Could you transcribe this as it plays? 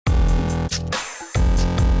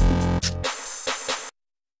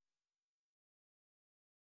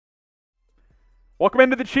Welcome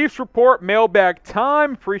into the Chiefs Report, mailbag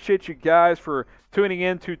time. Appreciate you guys for tuning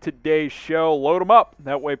in to today's show. Load them up.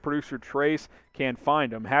 That way producer Trace can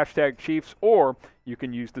find them. Hashtag Chiefs, or you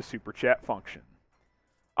can use the Super Chat function.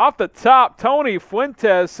 Off the top, Tony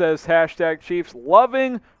Fuentes says, hashtag Chiefs,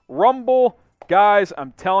 loving Rumble. Guys,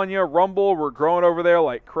 I'm telling you, Rumble, we're growing over there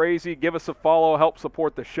like crazy. Give us a follow, help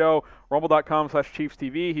support the show.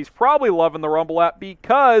 Rumble.com/ChiefsTV. He's probably loving the Rumble app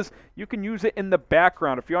because you can use it in the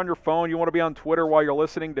background. If you're on your phone, you want to be on Twitter while you're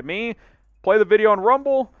listening to me, play the video on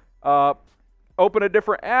Rumble, open a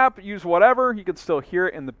different app, use whatever. You can still hear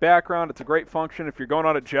it in the background. It's a great function. If you're going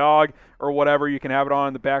on a jog or whatever, you can have it on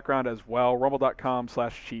in the background as well.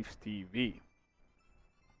 Rumble.com/ChiefsTV.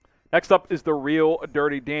 Next up is the real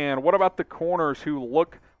Dirty Dan. What about the corners who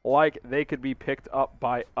look like they could be picked up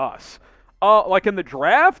by us? Like in the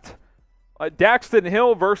draft, Daxton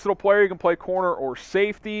Hill, versatile player. You can play corner or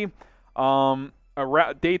safety.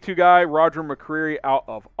 Day 2 guy, Roger McCreary out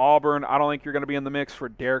of Auburn. I don't think you're going to be in the mix for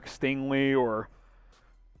Derek Stingley or,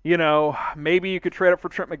 maybe you could trade up for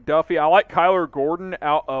Trent McDuffie. I like Kyler Gordon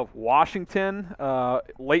out of Washington.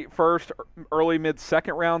 Late first, early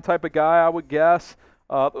mid-second round type of guy, I would guess.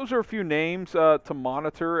 Those are a few names to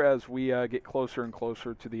monitor as we get closer and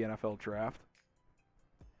closer to the NFL draft.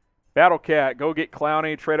 Battlecat, go get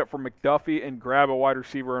Clowney, trade up for McDuffie, and grab a wide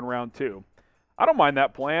receiver in round 2. I don't mind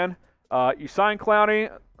that plan. You sign Clowney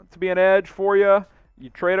to be an edge for you. You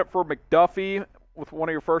trade up for McDuffie with one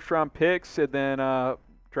of your first-round picks, and then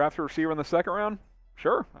draft a receiver in the second round.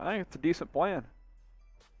 Sure, I think it's a decent plan.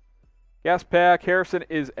 Gas Pack, Harrison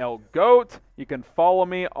is El Goat. You can follow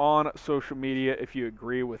me on social media if you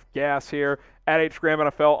agree with Gas here. At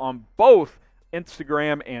HGramNFL on both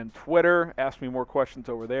Instagram and Twitter. Ask me more questions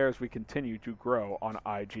over there as we continue to grow on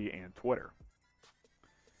IG and Twitter.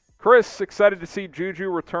 Chris, excited to see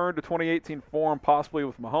JuJu return to 2018 form, possibly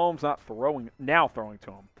with Mahomes now throwing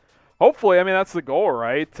to him. Hopefully, that's the goal,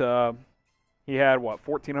 right? He had,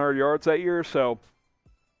 1,400 yards that year, so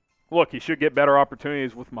look, he should get better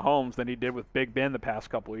opportunities with Mahomes than he did with Big Ben the past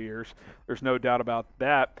couple of years. There's no doubt about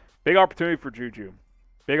that. Big opportunity for JuJu.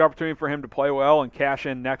 Big opportunity for him to play well and cash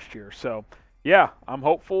in next year. So, yeah, I'm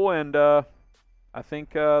hopeful, and I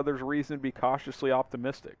think there's a reason to be cautiously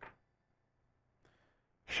optimistic.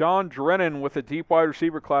 Sean Drennan with a deep wide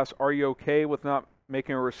receiver class. Are you okay with not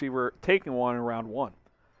making a receiver, taking one in round 1?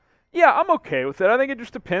 Yeah, I'm okay with it. I think it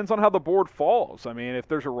just depends on how the board falls. If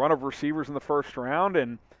there's a run of receivers in the first round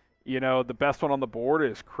and the best one on the board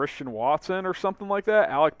is Christian Watson or something like that,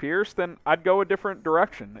 Alec Pierce, then I'd go a different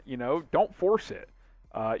direction. Don't force it.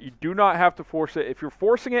 You do not have to force it. If you're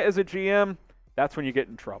forcing it as a GM, that's when you get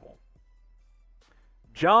in trouble.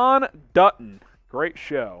 John Dutton, great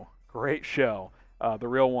show. Great show. The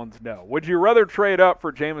real ones know. Would you rather trade up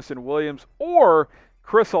for Jameson Williams or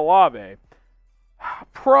Chris Olave?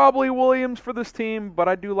 Probably Williams for this team, but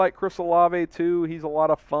I do like Chris Olave too. He's a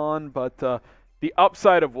lot of fun, but the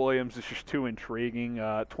upside of Williams is just too intriguing.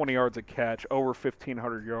 20 yards a catch, over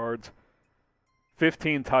 1,500 yards,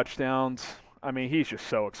 15 touchdowns. He's just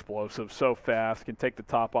so explosive, so fast, can take the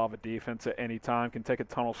top off a defense at any time, can take a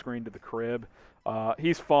tunnel screen to the crib.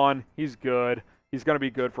 He's fun. He's good. He's going to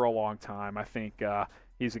be good for a long time. I think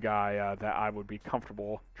he's a guy that I would be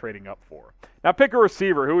comfortable trading up for. Now, pick a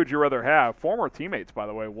receiver. Who would you rather have? Former teammates, by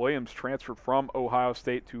the way. Williams transferred from Ohio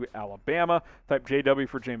State to Alabama. Type JW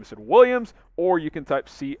for Jameson Williams, or you can type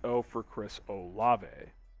CO for Chris Olave.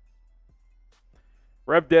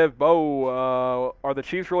 RevDev Bo, are the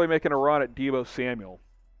Chiefs really making a run at Deebo Samuel?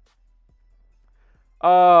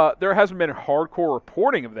 There hasn't been hardcore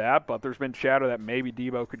reporting of that, but there's been chatter that maybe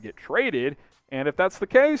Deebo could get traded. And if that's the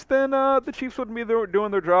case, then the Chiefs wouldn't be doing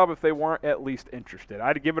their job if they weren't at least interested.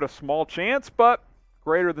 I'd give it a small chance, but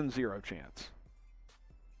greater than 0 chance.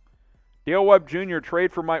 Dale Webb Jr.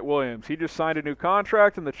 trade for Mike Williams. He just signed a new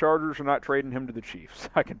contract, and the Chargers are not trading him to the Chiefs.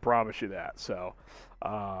 I can promise you that. So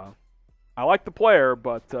I like the player,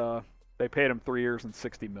 but they paid him 3 years and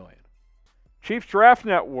 $60 million. Chiefs Draft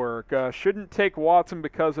Network shouldn't take Watson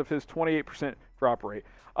because of his 28% drop rate.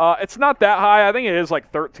 It's not that high. I think it is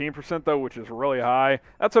like 13%, though, which is really high.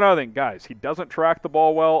 That's another thing, guys. He doesn't track the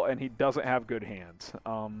ball well, and he doesn't have good hands.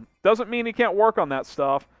 Doesn't mean he can't work on that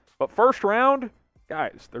stuff. But first round,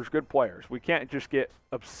 guys, there's good players. We can't just get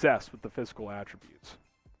obsessed with the physical attributes.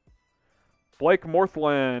 Blake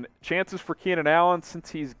Morthland, chances for Keenan Allen since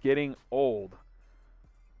he's getting old.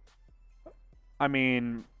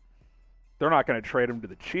 They're not going to trade him to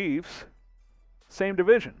the Chiefs. Same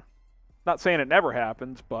division. Not saying it never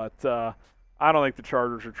happens, but I don't think the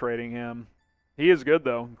Chargers are trading him. He is good,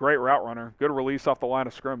 though. Great route runner. Good release off the line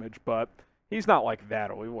of scrimmage, but he's not like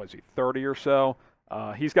that. What was he, 30 or so?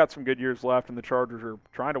 He's got some good years left, and the Chargers are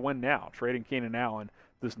trying to win now. Trading Keenan Allen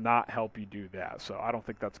does not help you do that, so I don't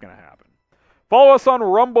think that's going to happen. Follow us on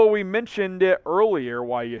Rumble. We mentioned it earlier,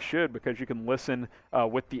 why you should, because you can listen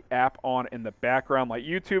with the app on in the background. Like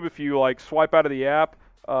YouTube, if you swipe out of the app,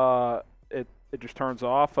 it just turns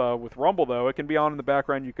off. With Rumble, though, it can be on in the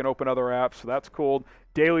background. You can open other apps, so that's cool.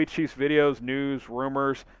 Daily Chiefs videos, news,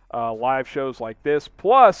 rumors, live shows like this,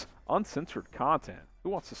 plus uncensored content. Who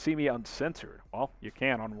wants to see me uncensored? Well, you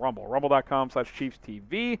can on Rumble.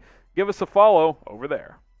 Rumble.com/ChiefsTV. Give us a follow over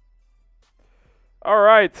there. All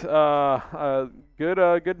right.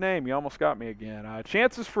 Good name. You almost got me again.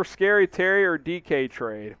 Chances for Scary Terry or DK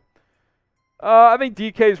trade? I think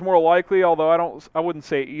DK is more likely, although I wouldn't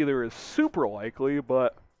say either is super likely,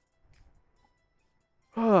 but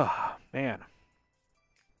man.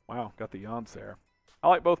 Wow, got the yawns there. I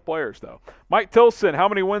like both players, though. Mike Tilson, how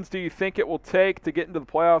many wins do you think it will take to get into the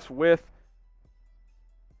playoffs with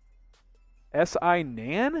S.I.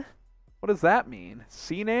 Nan? What does that mean?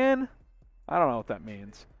 C-Nan? I don't know what that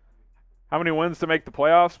means. How many wins to make the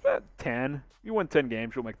playoffs? 10. You win 10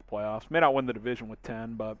 games, you'll make the playoffs. May not win the division with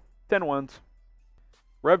 10, but 10 wins.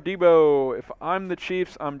 Rev Deebo, if I'm the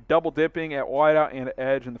Chiefs, I'm double-dipping at wideout and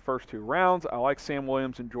edge in the first 2 rounds. I like Sam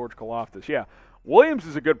Williams and George Karlaftis. Yeah, Williams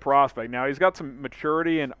is a good prospect. Now, he's got some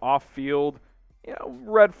maturity and off-field,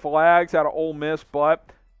 red flags out of Ole Miss,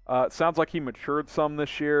 but it sounds like he matured some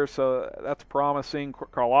this year, so that's promising.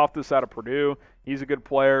 Karlaftis out of Purdue, he's a good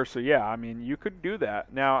player. So, yeah, I mean, you could do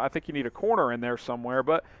that. Now, I think you need a corner in there somewhere,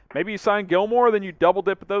 but maybe you sign Gilmore, then you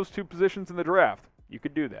double-dip at those 2 positions in the draft. You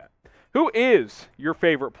could do that. Who is your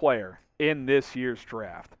favorite player in this year's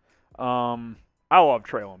draft? I love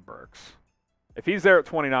Treylon Burks. If he's there at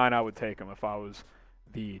 29, I would take him if I was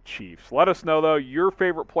the Chiefs. Let us know, though, your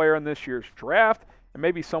favorite player in this year's draft and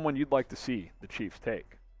maybe someone you'd like to see the Chiefs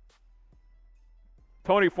take.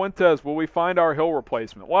 Tony Fuentes, will we find our Hill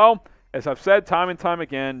replacement? Well, as I've said time and time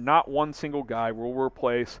again, not one single guy will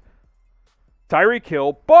replace Tyreek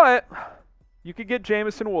Hill, but you could get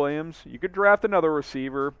Jameson Williams. You could draft another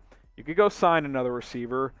receiver. You could go sign another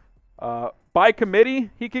receiver. By committee,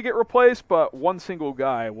 he could get replaced, but one single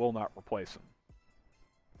guy will not replace him.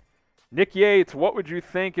 Nick Yates, what would you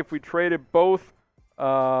think if we traded both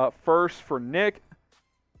first for Nick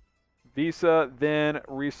Visa, then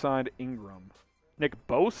re-signed Ingram? Nick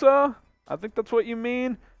Bosa? I think that's what you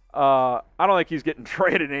mean. I don't think he's getting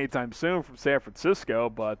traded anytime soon from San Francisco,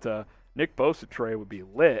 but Nick Bosa trade would be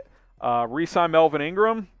lit. Re-sign Melvin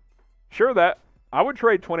Ingram? Sure, that. I would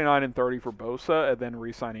trade 29 and 30 for Bosa and then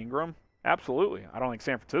re-sign Ingram. Absolutely. I don't think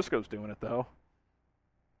San Francisco's doing it, though.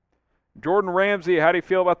 Jordan Ramsey, how do you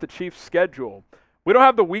feel about the Chiefs' schedule? We don't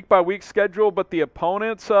have the week-by-week schedule, but the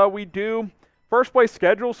opponents we do. First-place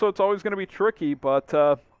schedule, so it's always going to be tricky, but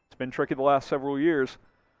it's been tricky the last several years.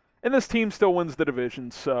 And this team still wins the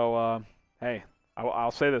division, so, hey,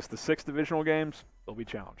 I'll say this. The 6 divisional games, they'll be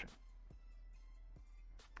challenging.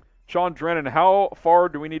 Sean Drennan, how far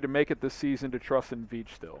do we need to make it this season to trust in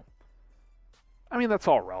Veach still? I mean, that's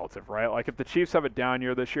all relative, right? Like, if the Chiefs have a down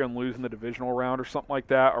year this year and lose in the divisional round or something like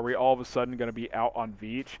that, are we all of a sudden going to be out on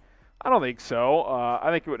Veach? I don't think so.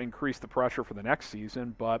 I think it would increase the pressure for the next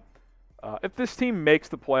season, but if this team makes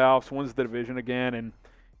the playoffs, wins the division again, and,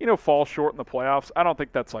 falls short in the playoffs, I don't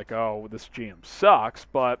think that's like, oh, this GM sucks,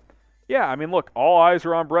 but, yeah, I mean, look, all eyes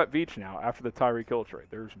are on Brett Veach now after the Tyreek Hill trade.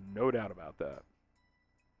 There's no doubt about that.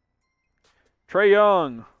 Trey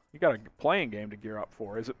Young, you got a playing game to gear up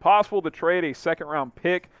for. Is it possible to trade a second-round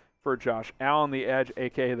pick for Josh Allen, the edge,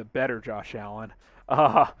 a.k.a. the better Josh Allen?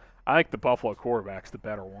 I think the Buffalo quarterback's the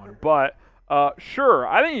better one. But, sure,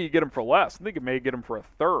 I think you can get him for less. I think you may get him for a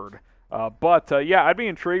third. But, yeah, I'd be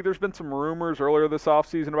intrigued. There's been some rumors earlier this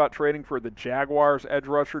offseason about trading for the Jaguars edge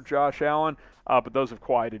rusher Josh Allen, but those have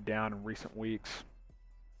quieted down in recent weeks.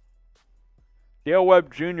 Dale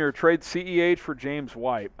Webb Jr. trade CEH for James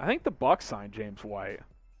White. I think the Bucs signed James White.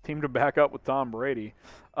 Team to back up with Tom Brady.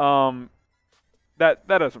 That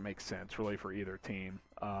doesn't make sense, really, for either team.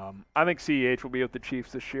 I think CEH will be with the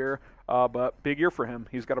Chiefs this year, but big year for him.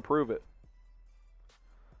 He's got to prove it.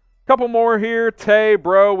 Couple more here. Tay,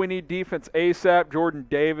 bro, we need defense ASAP. Jordan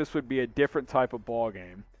Davis would be a different type of ball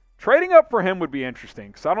game. Trading up for him would be interesting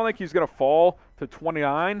because I don't think he's going to fall to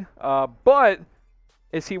 29, but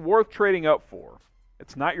is he worth trading up for?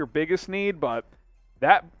 It's not your biggest need, but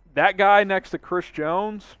that guy next to Chris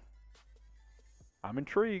Jones, I'm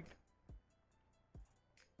intrigued.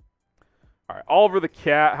 All right, Oliver the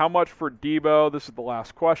Cat, how much for Deebo? This is the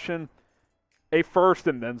last question. A first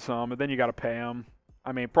and then some, and then you got to pay him.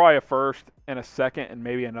 I mean, probably a first and a second and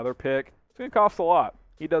maybe another pick. It's going to cost a lot.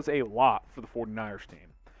 He does a lot for the 49ers team.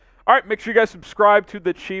 All right, make sure you guys subscribe to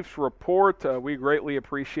the Chiefs Report. We greatly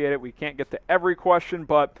appreciate it. We can't get to every question,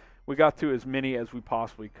 but we got to as many as we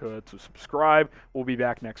possibly could. So subscribe. We'll be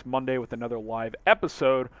back next Monday with another live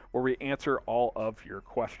episode where we answer all of your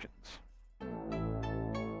questions.